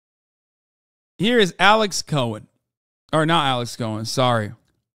Here is Alex Cohen. Or not Alex Cohen, sorry.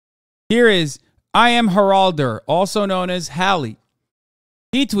 Here is I am Heralder, also known as Hallie.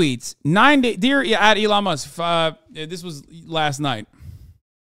 He tweets, Dear at Elon Musk, this was last night.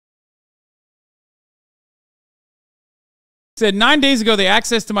 Said 9 days ago, the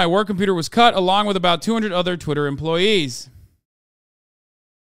access to my work computer was cut along with about 200 other Twitter employees.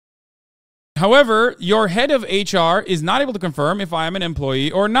 However, your head of HR is not able to confirm if I am an employee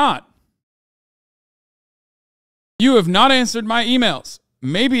or not. You have not answered my emails.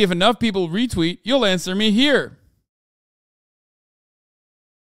 Maybe if enough people retweet, you'll answer me here.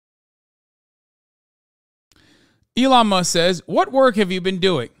 Elon Musk says, what work have you been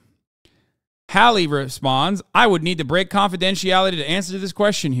doing? Hallie responds, I would need to break confidentiality to answer this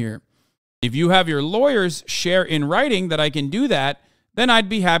question here. If you have your lawyers share in writing that I can do that, then I'd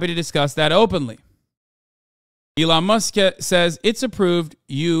be happy to discuss that openly. Elon Musk says, it's approved,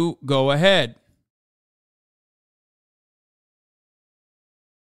 you go ahead.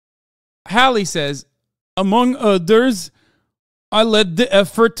 Hallie says, among others, I led the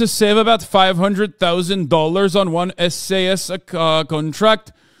effort to save about $500,000 on one SAS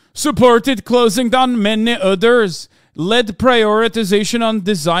contract, supported closing down many others, led prioritization on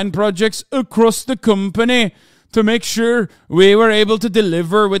design projects across the company to make sure we were able to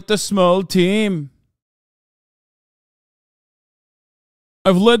deliver with the small team.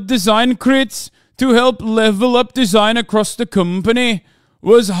 I've led design crits to help level up design across the company,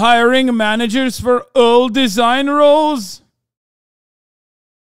 was hiring managers for all design roles.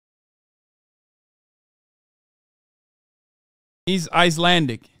 He's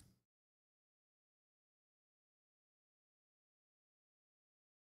Icelandic.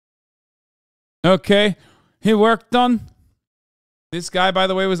 Okay. He worked on... This guy, by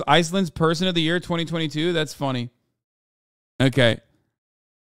the way, was Iceland's Person of the Year 2022. That's funny. Okay.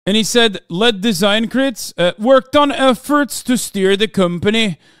 And he said, led design crits, worked on efforts to steer the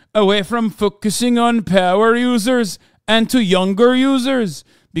company away from focusing on power users and to younger users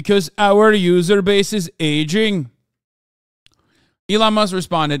because our user base is aging. Elon Musk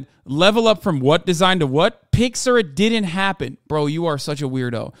responded, level up from what design to what? Pixar, it didn't happen. Bro, you are such a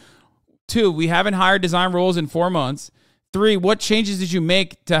weirdo. 2, we haven't hired design roles in 4 months. 3, what changes did you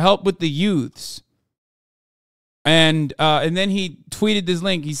make to help with the youths? And then he tweeted this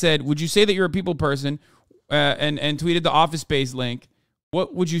link. He said, would you say that you're a people person? And tweeted the Office Space link.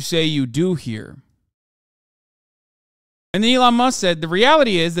 What would you say you do here? And then Elon Musk said, the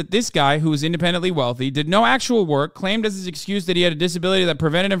reality is that this guy, who is independently wealthy, did no actual work, claimed as his excuse that he had a disability that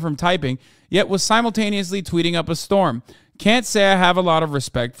prevented him from typing, yet was simultaneously tweeting up a storm. Can't say I have a lot of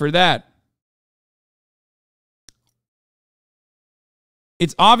respect for that.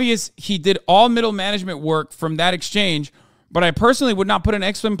 It's obvious he did all middle management work from that exchange, but I personally would not put an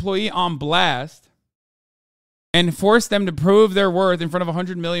ex-employee on blast and force them to prove their worth in front of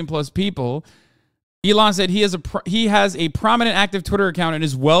 100 million plus people. Elon said he has a prominent active Twitter account and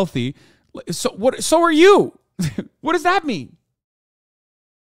is wealthy. So are you. What does that mean?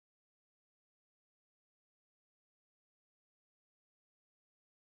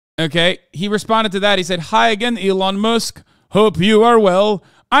 Okay, he responded to that. He said, hi again, Elon Musk. Hope you are well.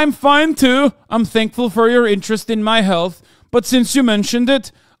 I'm fine too. I'm thankful for your interest in my health. But since you mentioned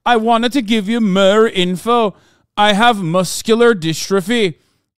it, I wanted to give you more info. I have muscular dystrophy.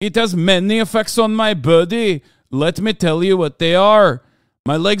 It has many effects on my body. Let me tell you what they are.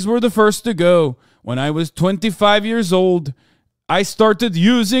 My legs were the first to go. When I was 25 years old, I started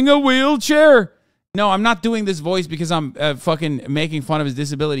using a wheelchair. No, I'm not doing this voice because I'm fucking making fun of his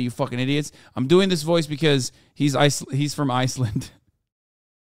disability, you fucking idiots. I'm doing this voice because he's from Iceland.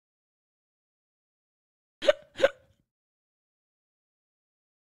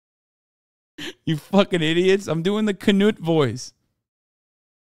 You fucking idiots. I'm doing the Canute voice.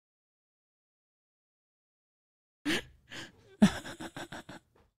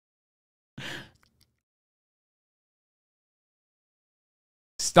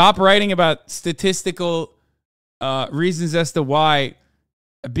 Stop writing about statistical reasons as to why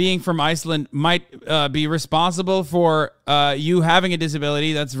being from Iceland might be responsible for you having a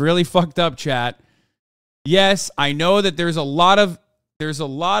disability. That's really fucked up, chat. Yes, I know that there's a lot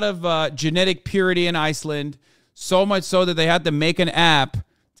of genetic purity in Iceland, so much so that they had to make an app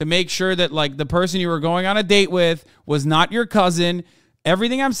to make sure that like the person you were going on a date with was not your cousin.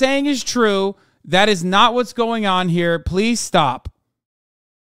 Everything I'm saying is true. That is not what's going on here. Please stop.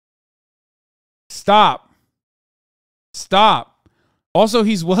 Stop. Stop. Also,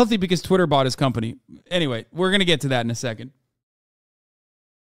 he's wealthy because Twitter bought his company. Anyway, we're going to get to that in a second.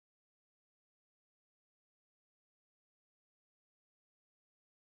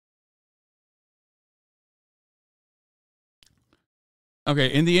 Okay,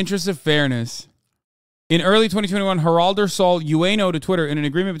 in the interest of fairness, in early 2021, Haraldur sold Ueno to Twitter in an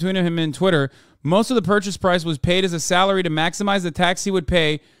agreement between him and Twitter. Most of the purchase price was paid as a salary to maximize the tax he would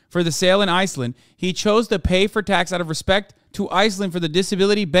pay for the sale in Iceland. He chose to pay for tax out of respect to Iceland for the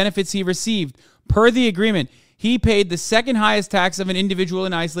disability benefits he received. Per the agreement, he paid the second highest tax of an individual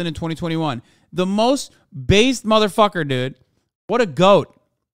in Iceland in 2021. The most based motherfucker, dude. What a goat.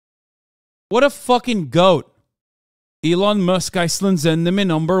 What a fucking goat. Elon Musk, Iceland's enemy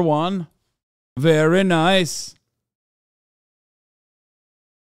number one. Very nice.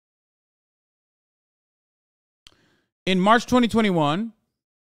 In March 2021,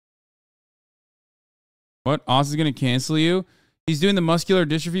 what? Austin's going to cancel you? He's doing the muscular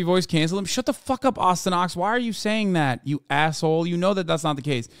dystrophy voice. Cancel him. Shut the fuck up, Austin Ox. Why are you saying that, you asshole? You know that that's not the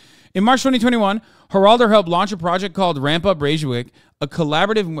case. In March 2021, Haraldur helped launch a project called Ramp Up Reykjavik, a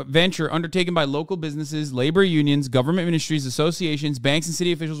collaborative venture undertaken by local businesses, labor unions, government ministries, associations, banks, and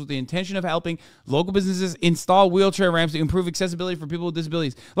city officials with the intention of helping local businesses install wheelchair ramps to improve accessibility for people with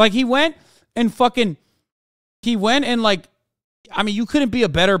disabilities. Like, he went and like, I mean, you couldn't be a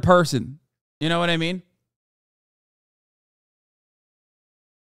better person. You know what I mean?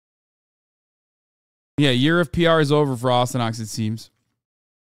 Yeah, year of PR is over for Austin Ox, it seems.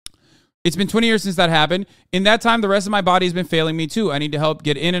 It's been 20 years since that happened. In that time, the rest of my body has been failing me too. I need to help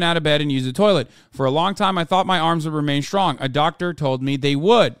get in and out of bed and use the toilet. For a long time, I thought my arms would remain strong. A doctor told me they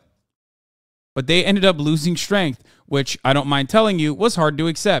would. But they ended up losing strength, which I don't mind telling you was hard to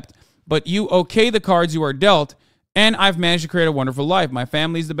accept. But you okay the cards you are dealt, and I've managed to create a wonderful life. My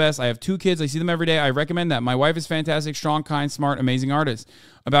family's the best. I have 2 kids. I see them every day. I recommend that. My wife is fantastic, strong, kind, smart, amazing artist.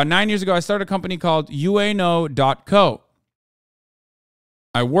 About 9 years ago, I started a company called ueno.co.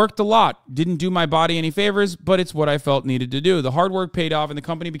 I worked a lot, didn't do my body any favors, but it's what I felt needed to do. The hard work paid off, and the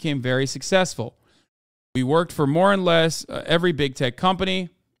company became very successful. We worked for more or less every big tech company.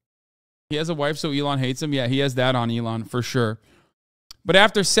 He has a wife, so Elon hates him. Yeah, he has that on Elon, for sure. But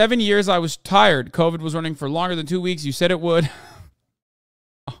after 7 years, I was tired. COVID was running for longer than 2 weeks. You said it would.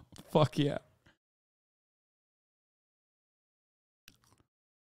 Oh, fuck yeah.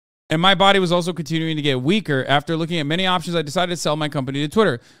 And my body was also continuing to get weaker. After looking at many options, I decided to sell my company to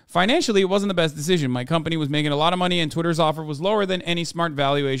Twitter. Financially, it wasn't the best decision. My company was making a lot of money, and Twitter's offer was lower than any smart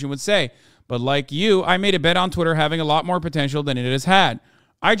valuation would say. But like you, I made a bet on Twitter having a lot more potential than it has had.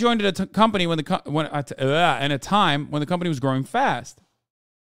 I joined a company in a time when the company was growing fast.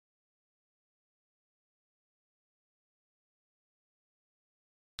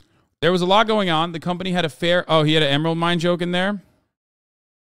 There was a lot going on. The company had a fair... Oh, he had an emerald mine joke in there.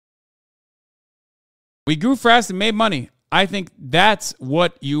 We grew fast and made money. I think that's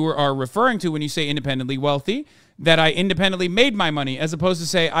what you are referring to when you say independently wealthy, that I independently made my money, as opposed to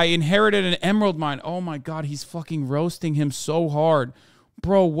say I inherited an emerald mine. Oh my God, he's fucking roasting him so hard.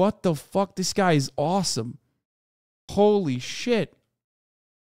 Bro, what the fuck? This guy is awesome. Holy shit.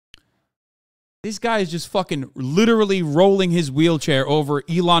 This guy is just fucking literally rolling his wheelchair over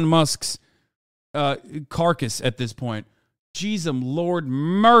Elon Musk's carcass at this point. Jesus, Lord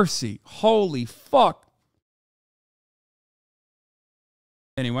mercy. Holy fuck.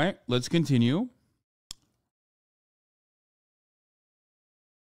 Anyway, let's continue.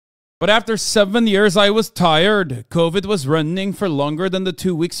 But after 7 years, I was tired. COVID was running for longer than the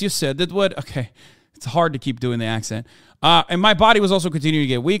 2 weeks you said it would. Okay, it's hard to keep doing the accent. And my body was also continuing to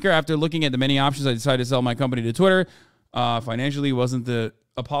get weaker. After looking at the many options, I decided to sell my company to Twitter. Financially, wasn't the...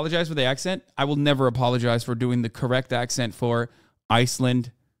 Apologize for the accent. I will never apologize for doing the correct accent for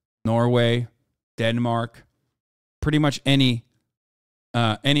Iceland, Norway, Denmark, pretty much any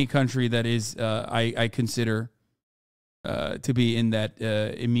country that is I consider to be in that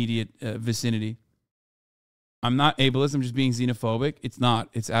immediate vicinity. I'm not ableist. I'm just being xenophobic. It's not.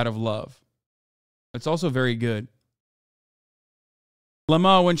 It's out of love. It's also very good.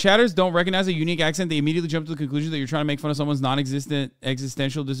 Lemma, when chatters don't recognize a unique accent, they immediately jump to the conclusion that you're trying to make fun of someone's non-existent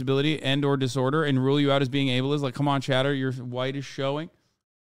existential disability and or disorder and rule you out as being ableist. Like, come on, chatter, your white is showing.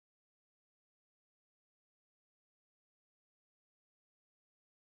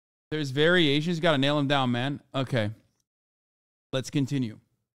 There's variations. You got to nail them down, man. Okay. Let's continue.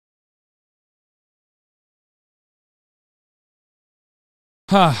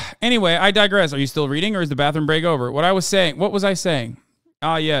 Anyway, I digress. Are you still reading, or is the bathroom break over? What was I saying?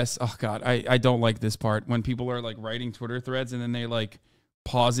 Ah, yes. Oh, God. I don't like this part. When people are, like, writing Twitter threads and then they, like,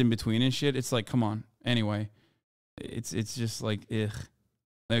 pause in between and shit. It's like, come on. Anyway. It's just like, ugh.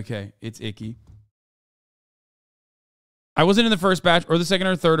 Okay. It's icky. I wasn't in the first batch or the second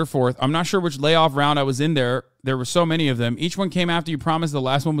or third or fourth. I'm not sure which layoff round I was in there. There were so many of them. Each one came after you promised the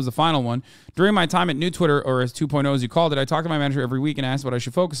last one was the final one. During my time at New Twitter, or as 2.0 as you called it, I talked to my manager every week and asked what I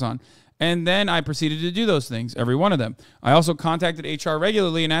should focus on. And then I proceeded to do those things, every one of them. I also contacted HR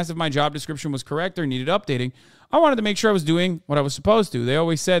regularly and asked if my job description was correct or needed updating. I wanted to make sure I was doing what I was supposed to. They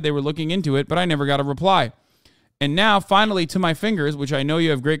always said they were looking into it, but I never got a reply. And now, finally, to my fingers, which I know you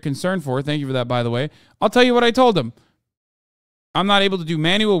have great concern for. Thank you for that, by the way. I'll tell you what I told them. I'm not able to do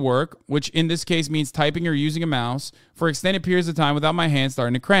manual work, which in this case means typing or using a mouse, for extended periods of time without my hands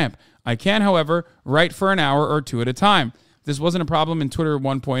starting to cramp. I can, however, write for an hour or two at a time. This wasn't a problem in Twitter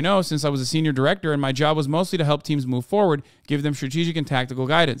 1.0 since I was a senior director and my job was mostly to help teams move forward, give them strategic and tactical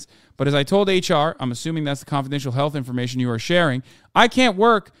guidance. But as I told HR, I'm assuming that's the confidential health information you are sharing, I can't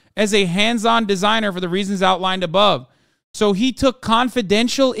work as a hands-on designer for the reasons outlined above. So he took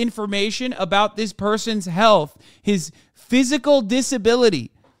confidential information about this person's health, his physical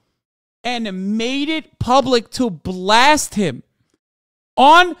disability, and made it public to blast him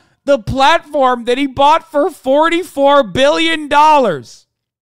on the platform that he bought for $44 billion.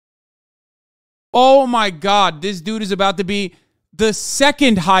 Oh my God, this dude is about to be the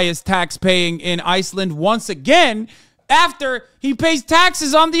second highest tax paying in Iceland once again after he pays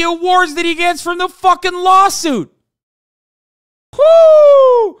taxes on the awards that he gets from the fucking lawsuit.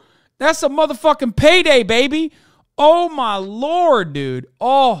 Whoo! That's a motherfucking payday, baby. Oh my Lord, dude.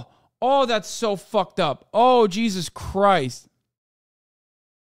 Oh, that's so fucked up. Oh, Jesus Christ.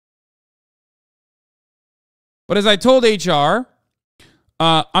 But as I told HR,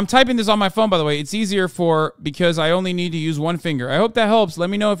 I'm typing this on my phone, by the way. It's easier because I only need to use one finger. I hope that helps. Let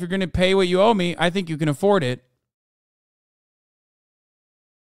me know if you're going to pay what you owe me. I think you can afford it.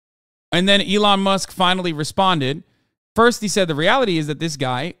 And then Elon Musk finally responded. First, he said the reality is that this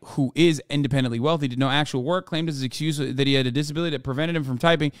guy, who is independently wealthy, did no actual work, claimed as his excuse that he had a disability that prevented him from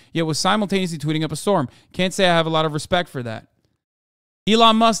typing, yet was simultaneously tweeting up a storm. Can't say I have a lot of respect for that.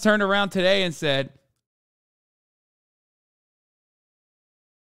 Elon Musk turned around today and said,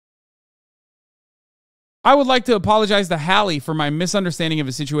 I would like to apologize to Hallie for my misunderstanding of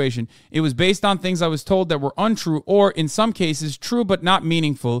his situation. It was based on things I was told that were untrue or, in some cases, true but not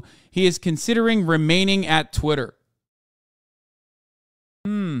meaningful. He is considering remaining at Twitter.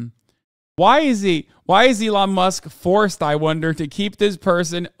 Why is Elon Musk forced, I wonder, to keep this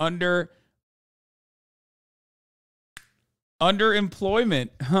person under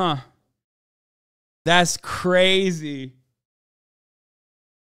employment? Huh. That's crazy.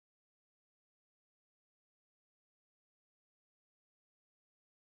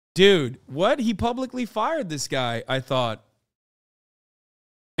 Dude, what? He publicly fired this guy, I thought,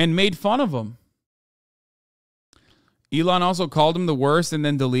 and made fun of him. Elon also called him the worst and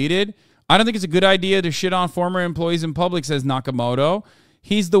then deleted. I don't think it's a good idea to shit on former employees in public, says Nakamoto.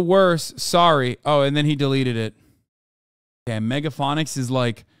 He's the worst. Sorry. Oh, and then he deleted it. Okay, Megaphonics is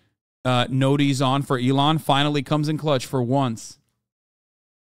like noties on for Elon. Finally comes in clutch for once.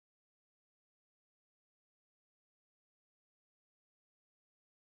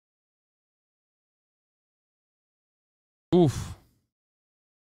 Oof.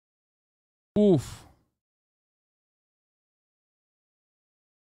 Oof.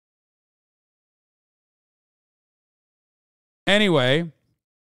 Anyway,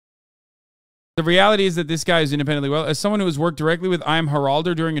 the reality is that this guy is independently well. As someone who has worked directly with I Am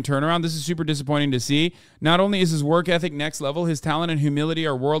Haralder during a turnaround, this is super disappointing to see. Not only is his work ethic next level, his talent and humility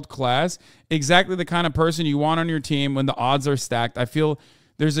are world class. Exactly the kind of person you want on your team when the odds are stacked. I feel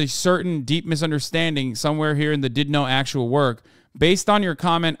there's a certain deep misunderstanding somewhere here in the did no actual work. Based on your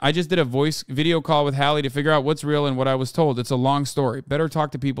comment, I just did a video call with Hallie to figure out what's real and what I was told. It's a long story. Better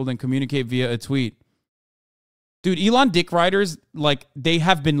talk to people than communicate via a tweet. Dude, Elon dick riders, like, they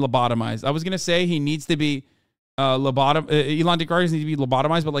have been lobotomized. I was going to say he needs to be Elon dick riders need to be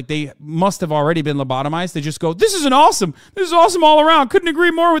lobotomized, but, like, they must have already been lobotomized to just go, this is awesome all around. Couldn't agree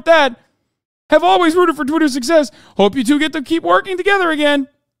more with that. Have always rooted for Twitter's success. Hope you two get to keep working together again.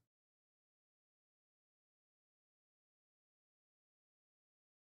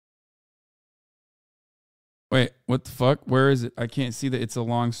 Wait, what the fuck? Where is it? I can't see that. It's a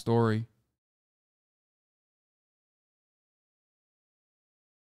long story.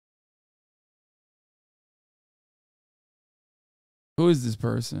 Who is this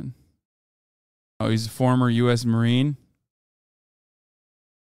person? Oh, he's a former U.S. Marine.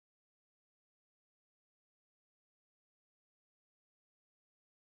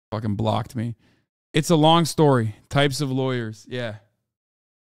 Fucking blocked me. It's a long story. Types of lawyers. Yeah.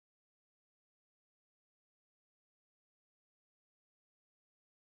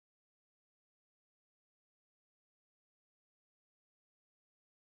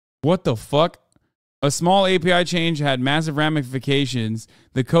 What the fuck? A small API change had massive ramifications.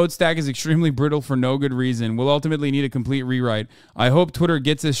 The code stack is extremely brittle for no good reason. We'll ultimately need a complete rewrite. I hope Twitter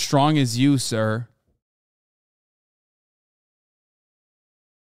gets as strong as you, sir.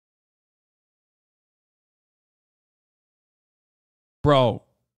 Bro,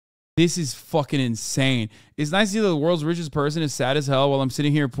 this is fucking insane. It's nice to see that the world's richest person is sad as hell while I'm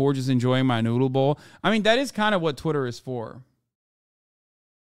sitting here poor just enjoying my noodle bowl. I mean, that is kind of what Twitter is for.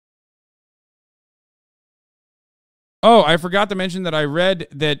 Oh, I forgot to mention that I read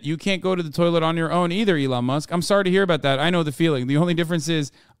that you can't go to the toilet on your own either, Elon Musk. I'm sorry to hear about that. I know the feeling. The only difference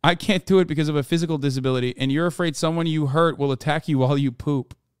is I can't do it because of a physical disability, and you're afraid someone you hurt will attack you while you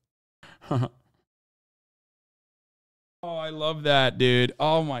poop. Oh, I love that, dude.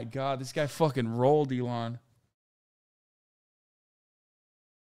 Oh, my God. This guy fucking rolled, Elon.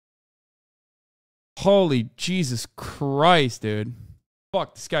 Holy Jesus Christ, dude.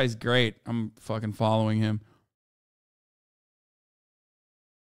 Fuck, this guy's great. I'm fucking following him.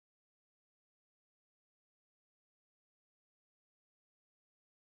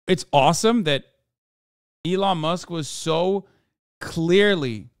 It's awesome that Elon Musk was so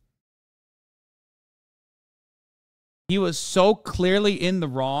clearly, he was so clearly in the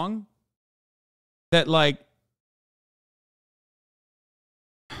wrong that, like,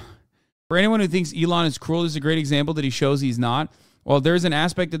 for anyone who thinks Elon is cruel, this is a great example that he shows he's not. While there's an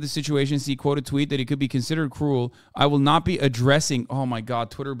aspect of the situation, see, quote a tweet that he could be considered cruel, I will not be addressing, oh my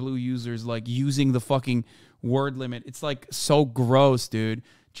God, Twitter Blue users, like, using the fucking word limit. It's, like, so gross, dude.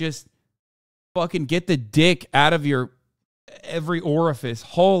 Just fucking get the dick out of your every orifice.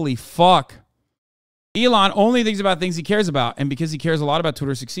 Holy fuck. Elon only thinks about things he cares about, and because he cares a lot about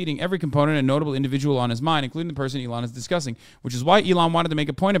Twitter succeeding, every component and notable individual on his mind, including the person Elon is discussing, which is why Elon wanted to make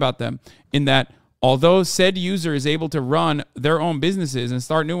a point about them, in that although said user is able to run their own businesses and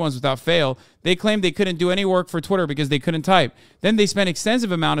start new ones without fail, they claimed they couldn't do any work for Twitter because they couldn't type. Then they spent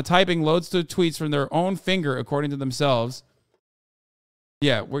extensive amount of typing loads of tweets from their own finger, according to themselves.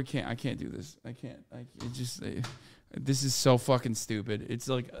 Yeah, I can't do this. This is so fucking stupid. It's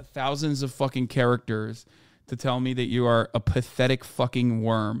like thousands of fucking characters to tell me that you are a pathetic fucking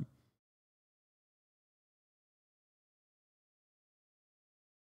worm.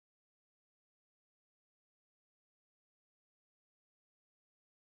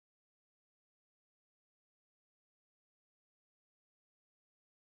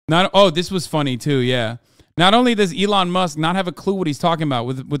 This was funny too, yeah. Not only does Elon Musk not have a clue what he's talking about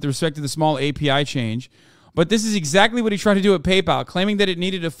with respect to the small API change, but this is exactly what he tried to do at PayPal, claiming that it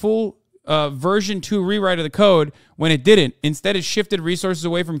needed a full version 2 rewrite of the code when it didn't. Instead, it shifted resources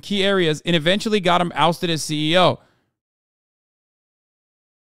away from key areas and eventually got him ousted as CEO.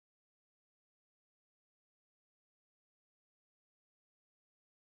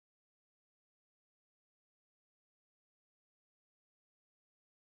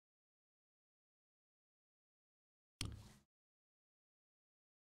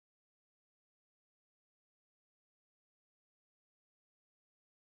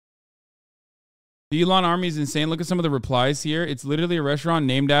 The Elon army is insane. Look at some of the replies here. It's literally a restaurant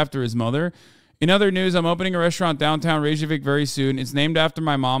named after his mother. In other news, I'm opening a restaurant downtown Reykjavik very soon. It's named after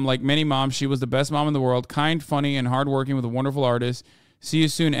my mom. Like many moms, she was the best mom in the world. Kind, funny, and hardworking with a wonderful artist. See you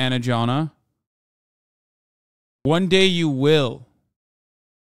soon, Anna Jana. One day you will.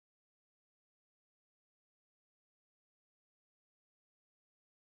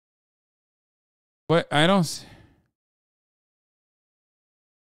 What? I don't...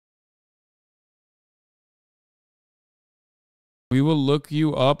 We will look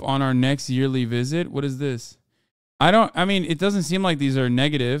you up on our next yearly visit. What is this? I mean, it doesn't seem like these are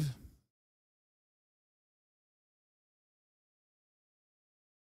negative.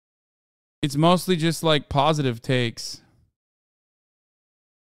 It's mostly just like positive takes.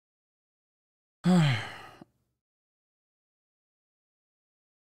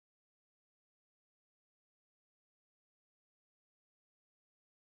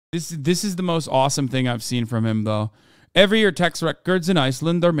 This is the most awesome thing I've seen from him, though. Every year, tax records in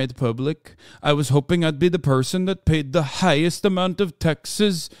Iceland are made public. I was hoping I'd be the person that paid the highest amount of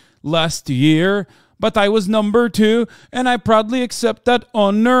taxes last year, but I was number 2, and I proudly accept that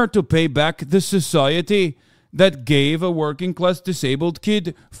honor to pay back the society that gave a working-class disabled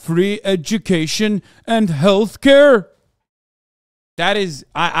kid free education and health care. That is,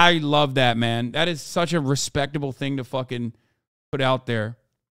 I love that, man. That is such a respectable thing to fucking put out there.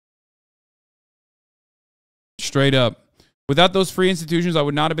 Straight up. Without those free institutions, I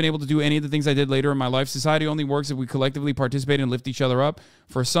would not have been able to do any of the things I did later in my life. Society only works if we collectively participate and lift each other up.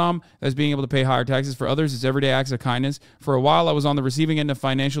 For some, that's being able to pay higher taxes. For others, it's everyday acts of kindness. For a while, I was on the receiving end of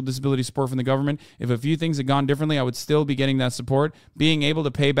financial disability support from the government. If a few things had gone differently, I would still be getting that support. Being able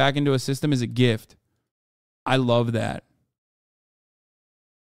to pay back into a system is a gift. I love that.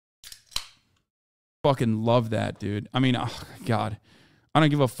 Fucking love that, dude. I mean, oh, God. I don't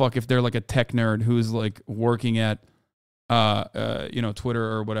give a fuck if they're like a tech nerd who's like working at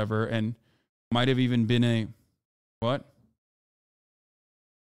Twitter or whatever, and might have even been a, what?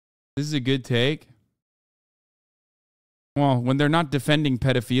 This is a good take. Well, when they're not defending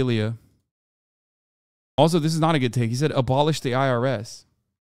pedophilia. Also, this is not a good take. He said, abolish the IRS.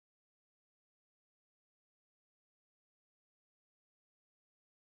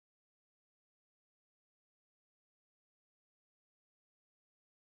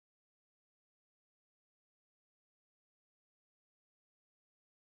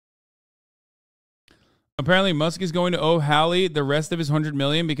 Apparently, Musk is going to owe Halley the rest of his $100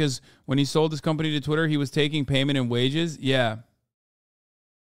 million because when he sold his company to Twitter, he was taking payment in wages. Yeah.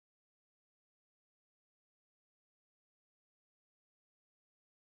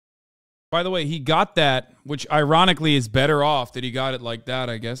 By the way, he got that, which ironically is better off that he got it like that,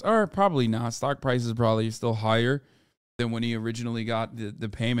 I guess. Or probably not. Stock prices probably still higher than when he originally got the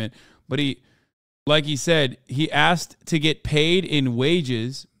payment. But he, like he said, he asked to get paid in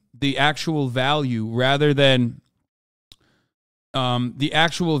wages, the actual value rather than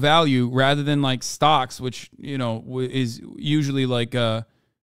like stocks, which, you know, is usually like a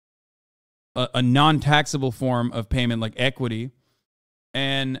non-taxable form of payment like equity.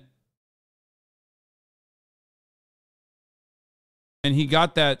 And he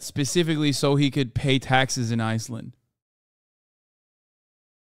got that specifically so he could pay taxes in Iceland.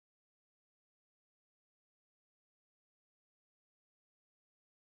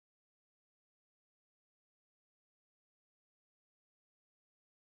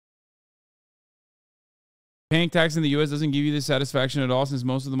 Paying tax in the U.S. doesn't give you the satisfaction at all since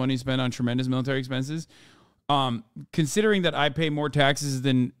most of the money is spent on tremendous military expenses. Considering that I pay more taxes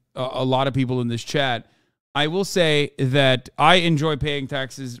than a lot of people in this chat, I will say that I enjoy paying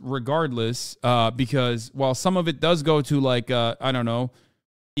taxes regardless because while some of it does go to like, I don't know,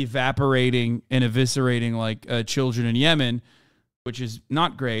 evaporating and eviscerating like children in Yemen, which is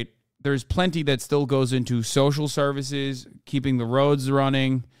not great, there's plenty that still goes into social services, keeping the roads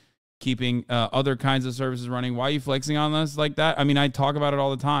running, keeping other kinds of services running. Why are you flexing on us like that? I mean, I talk about it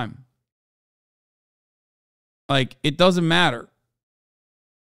all the time. Like, it doesn't matter.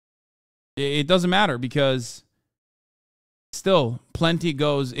 It doesn't matter because still plenty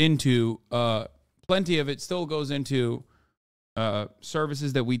goes into, plenty of it still goes into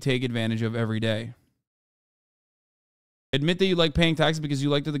services that we take advantage of every day. Admit that you like paying taxes because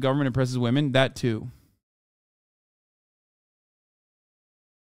you like that the government oppresses women. That too.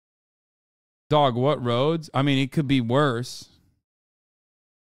 Dog, what roads? I mean, it could be worse.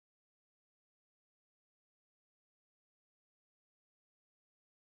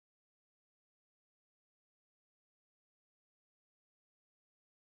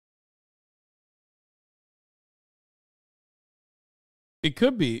 It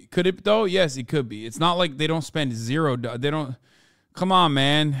could be. Could it though? Yes, it could be. It's not like they don't spend zero. They don't. Come on,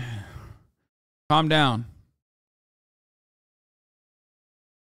 man. Calm down.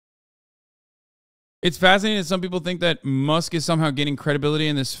 It's fascinating that some people think that Musk is somehow gaining credibility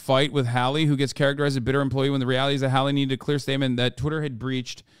in this fight with Halley, who gets characterized as a bitter employee when the reality is that Halley needed a clear statement that Twitter had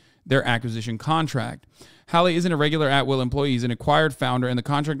breached their acquisition contract. Halley isn't a regular at-will employee. He's an acquired founder, and the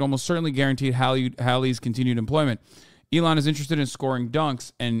contract almost certainly guaranteed Halley's continued employment. Elon is interested in scoring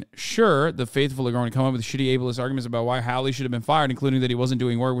dunks, and sure, the faithful are going to come up with shitty ableist arguments about why Halley should have been fired, including that he wasn't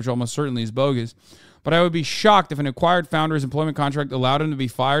doing work, which almost certainly is bogus. But I would be shocked if an acquired founder's employment contract allowed him to be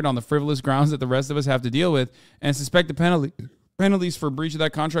fired on the frivolous grounds that the rest of us have to deal with, and suspect the penalties for breach of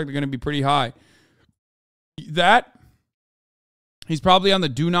that contract are going to be pretty high. That, he's probably on the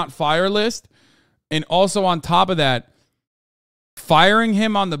do not fire list, and also on top of that, firing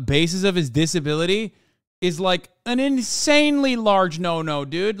him on the basis of his disability is like an insanely large no-no,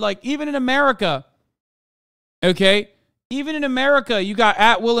 dude. Like, even in America, okay? Even in America, you got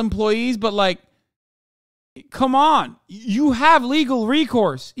at-will employees, but like, come on. You have legal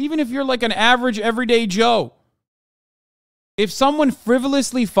recourse, even if you're like an average everyday Joe. If someone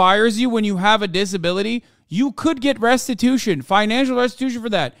frivolously fires you when you have a disability, you could get restitution, financial restitution for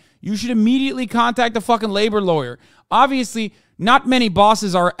that. You should immediately contact a fucking labor lawyer. Obviously, not many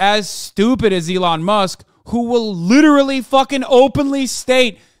bosses are as stupid as Elon Musk, who will literally fucking openly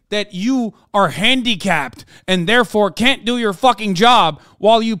state that you are handicapped and therefore can't do your fucking job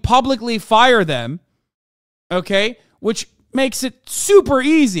while you publicly fire them, okay? Which makes it super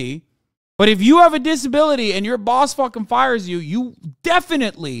easy. But if you have a disability and your boss fucking fires you, you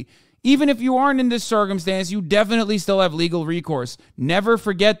definitely, even if you aren't in this circumstance, you definitely still have legal recourse. Never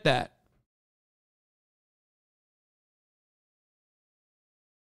forget that.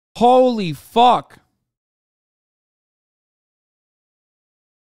 Holy fuck.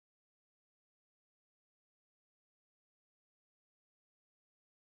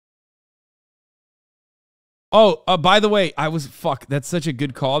 Oh, by the way, that's such a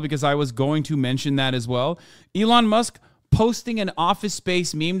good call because I was going to mention that as well. Elon Musk posting an Office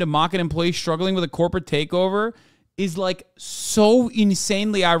Space meme to mock an employee struggling with a corporate takeover is like so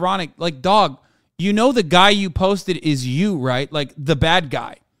insanely ironic. Like, dog, you know the guy you posted is you, right? Like the bad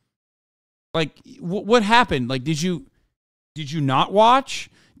guy. Like, what happened? Like, did you not watch?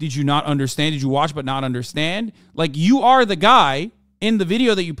 Did you not understand? Did you watch but not understand? Like, you are the guy in the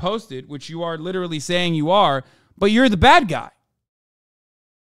video that you posted, which you are literally saying you are, but you're the bad guy.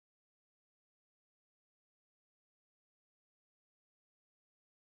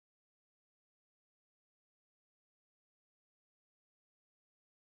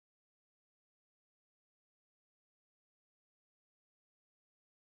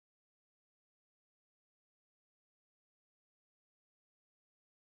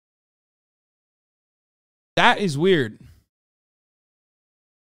 That is weird.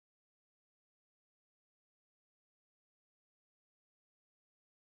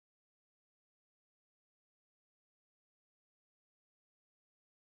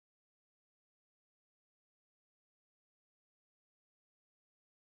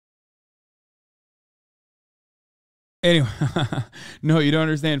 Anyway, no, you don't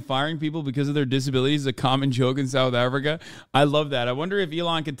understand. Firing people because of their disabilities is a common joke in South Africa. I love that. I wonder if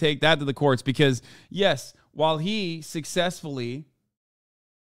Elon could take that to the courts because, yes, while he successfully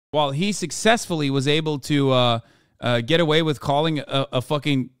was able to get away with calling a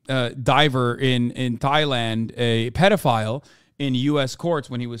fucking diver in Thailand a pedophile in U.S. courts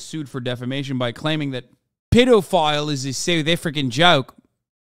when he was sued for defamation by claiming that pedophile is a South African joke,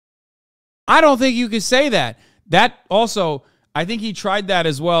 I don't think you could say that. That also, I think he tried that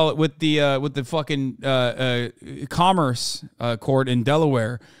as well with the fucking commerce court in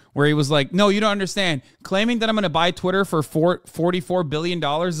Delaware, where he was like, no, you don't understand. Claiming that I'm going to buy Twitter for $44 billion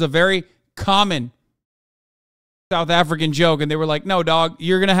is a very common South African joke. And they were like, no, dog,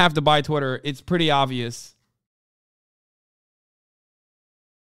 you're going to have to buy Twitter. It's pretty obvious.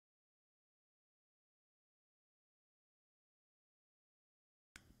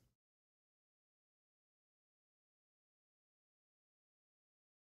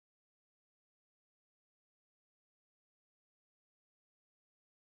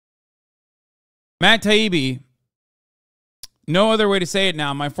 Matt Taibbi, no other way to say it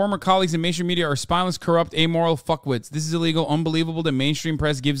now. My former colleagues in mainstream media are spineless, corrupt, amoral fuckwits. This is illegal, unbelievable that mainstream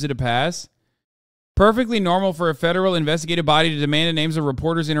press gives it a pass. Perfectly normal for a federal investigative body to demand the names of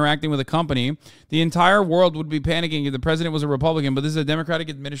reporters interacting with a company. The entire world would be panicking if the president was a Republican, but this is a Democratic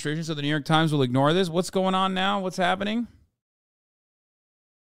administration, so the New York Times will ignore this. What's going on now? What's happening?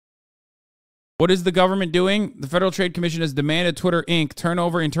 What is the government doing? The Federal Trade Commission has demanded Twitter Inc. turn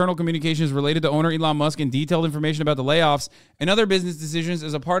over internal communications related to owner Elon Musk and detailed information about the layoffs and other business decisions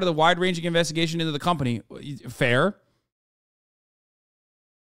as a part of the wide-ranging investigation into the company. Fair.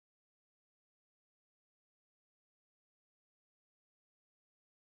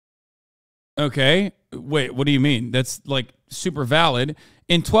 Okay. Wait, what do you mean? That's like super valid.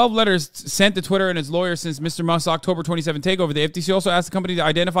 In 12 letters sent to Twitter and its lawyers since Mr. Musk's October 27 takeover, the FTC also asked the company to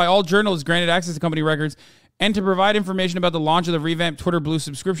identify all journalists granted access to company records and to provide information about the launch of the revamped Twitter Blue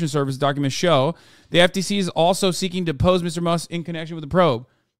subscription service, documents show. The FTC is also seeking to depose Mr. Musk in connection with the probe.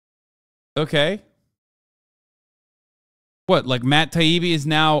 Okay. What, like Matt Taibbi is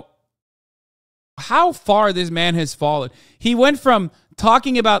now... How far this man has fallen. He went from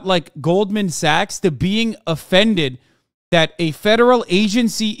talking about like Goldman Sachs to being offended that a federal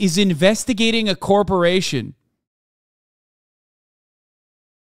agency is investigating a corporation.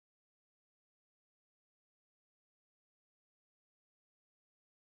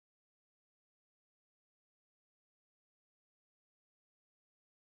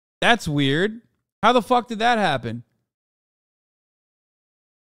 That's weird. How the fuck did that happen?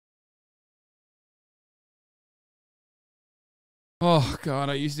 Oh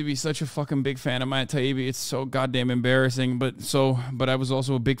God, I used to be such a fucking big fan of Matt Taibbi. It's so goddamn embarrassing, but I was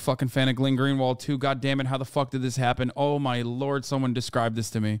also a big fucking fan of Glenn Greenwald too. God damn it, how the fuck did this happen? Oh my Lord, someone describe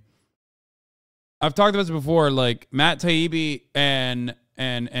this to me. I've talked about this before. Like Matt Taibbi and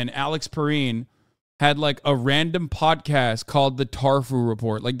and Alex Perrine had like a random podcast called the Tarfu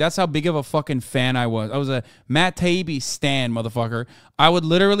Report. Like, that's how big of a fucking fan I was. I was a Matt Taibbi stan, motherfucker. I would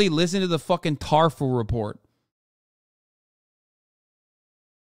literally listen to the fucking Tarfu Report.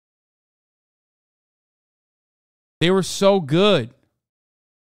 They were so good.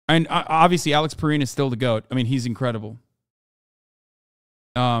 And obviously Alex Perrine is still the GOAT. I mean, he's incredible.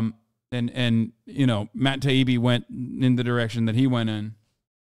 And you know, Matt Taibbi went in the direction that he went in.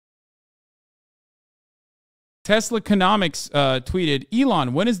 Tesla Economics tweeted,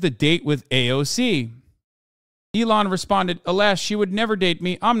 Elon, when is the date with AOC? Elon responded, alas, she would never date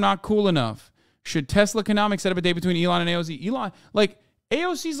me. I'm not cool enough. Should Tesla Economics set up a date between Elon and AOC? Elon, like,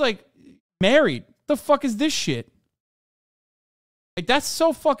 AOC's like married. The fuck is this shit? Like, that's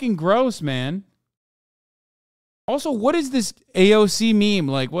so fucking gross, man. Also, what is this AOC meme?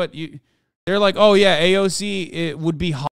 Like, what? They're like, oh yeah, AOC, it would be hot